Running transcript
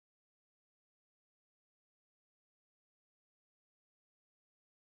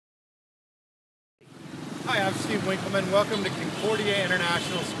Hi, I'm Steve Winkleman. Welcome to Concordia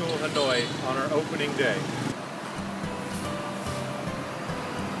International School, Hanoi on our opening day.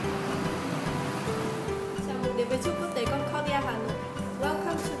 Chào mừng đến với trường quốc tế Concordia Hà Nội.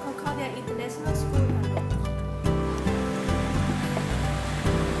 Welcome to Concordia International School, Hà Nội.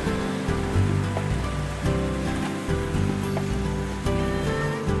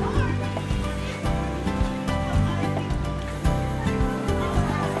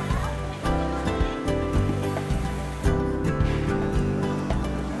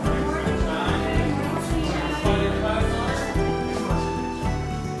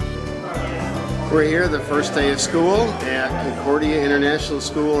 We're here the first day of school at Concordia International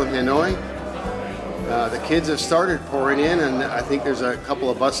School in Hanoi. The kids have started pouring in, and I think there's a couple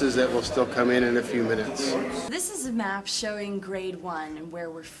of buses that will still come in a few minutes. This is a map showing grade 1 and where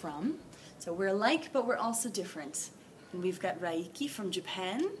we're from. So we're alike, but we're also different. And we've got Raiki from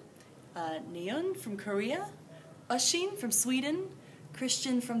Japan, Neon from Korea, Oshin from Sweden,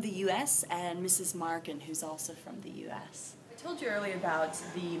 Christian from the US, and Mrs. Markin, who's also from the US. I told you earlier about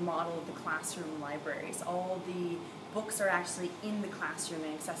the model of the classroom libraries. All the books are actually in the classroom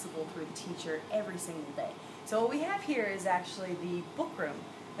and accessible through the teacher every single day. So what we have here is actually the book room.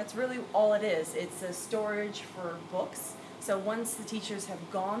 That's really all it is. It's a storage for books. So once the teachers have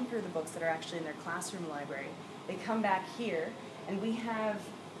gone through the books that are actually in their classroom library, they come back here and we have,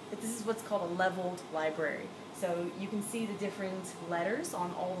 this is what's called a leveled library. So you can see the different letters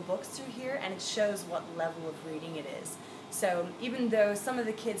on all the books through here, and it shows what level of reading it is. So even though some of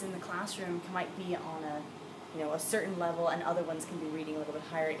the kids in the classroom might be on a certain level and other ones can be reading a little bit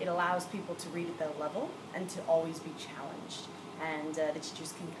higher, it allows people to read at their level and to always be challenged. And the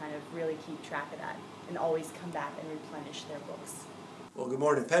teachers can kind of really keep track of that and always come back and replenish their books. Well, good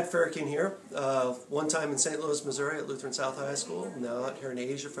morning. Pat Farrakhan here. One time in St. Louis, Missouri at Lutheran South High School. Now out here in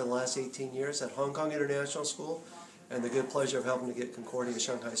Asia for the last 18 years at Hong Kong International School. And the good pleasure of helping to get Concordia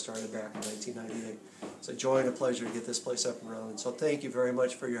Shanghai started back in 1998. It's a joy and a pleasure to get this place up and running. So thank you very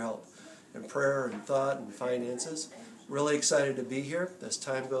much for your help in prayer and thought and finances. Really excited to be here. As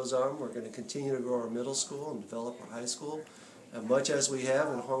time goes on, we're going to continue to grow our middle school and develop our high school. And much as we have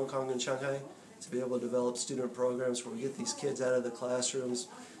in Hong Kong and Shanghai, to be able to develop student programs where we get these kids out of the classrooms,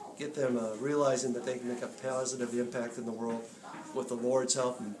 get them realizing that they can make a positive impact in the world with the Lord's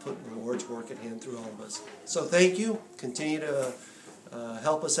help and putting the Lord's work at hand through all of us. So thank you. Continue to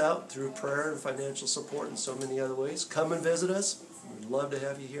help us out through prayer and financial support and so many other ways. Come and visit us. We'd love to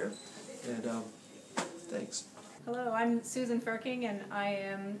have you here. And thanks. Hello, I'm Susan Ferking, and I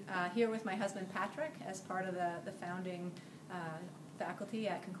am here with my husband Patrick as part of the founding faculty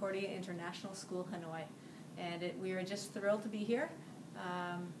at Concordia International School, Hanoi. And we are just thrilled to be here.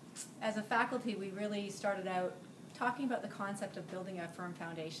 As a faculty, we really started out talking about the concept of building a firm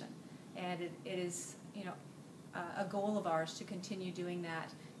foundation. And it is, a goal of ours to continue doing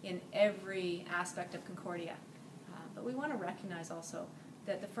that in every aspect of Concordia. But we want to recognize also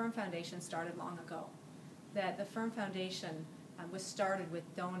that the firm foundation started long ago. That the firm foundation was started with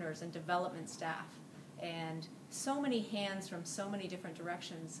donors and development staff, and so many hands from so many different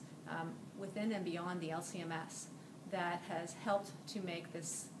directions within and beyond the LCMS that has helped to make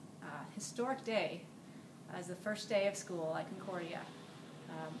this historic day as the first day of school at Concordia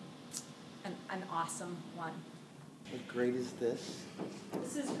an awesome one. What grade is this?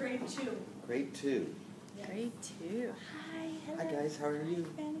 This is grade 2. Grade 2. Yes. Grade 2. Hi, hello. Hi guys, how are you?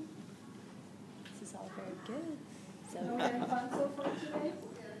 Hi, Fanny. This is all very good. Are we having fun so far today?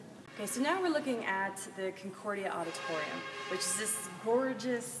 Okay, so now we're looking at the Concordia Auditorium, which is this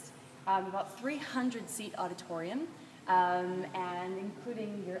gorgeous, about 300-seat auditorium, and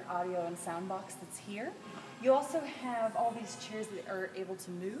including your audio and sound box that's here. You also have all these chairs that are able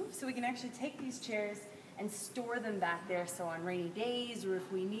to move, so we can actually take these chairs and store them back there, so on rainy days, or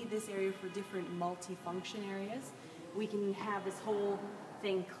if we need this area for different multi-function areas, we can have this whole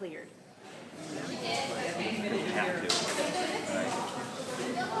thing cleared.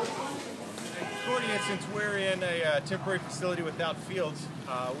 Concordia, since we're in a temporary facility without fields,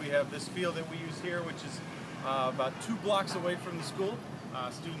 we have this field that we use here, which is about 2 blocks away from the school.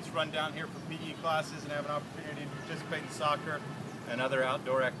 Students run down here for PE classes and have an opportunity to participate in soccer and other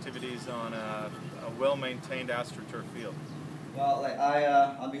outdoor activities on a well-maintained AstroTurf field. Well,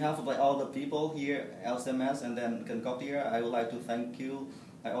 on behalf of all the people here at LCMS and then Concordia, I would like to thank you,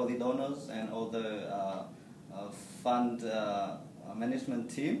 all the donors and all the fund management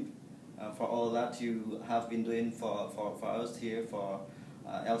team for all that you have been doing for us here, for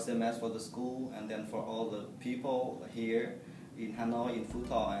LCMS, for the school, and then for all the people here in Hanoi, in Phu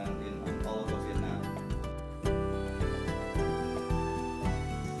Tho, and in all over Vietnam.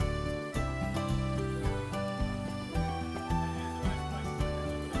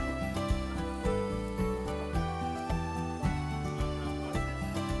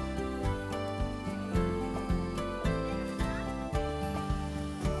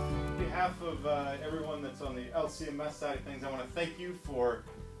 behalf of everyone that's on the LCMS side of things, I want to thank you for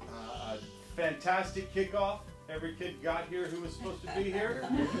a fantastic kickoff. Every kid got here who was supposed to be here.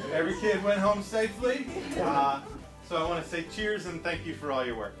 Every kid went home safely. So I want to say cheers and thank you for all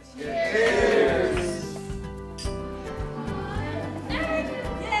your work. Cheers.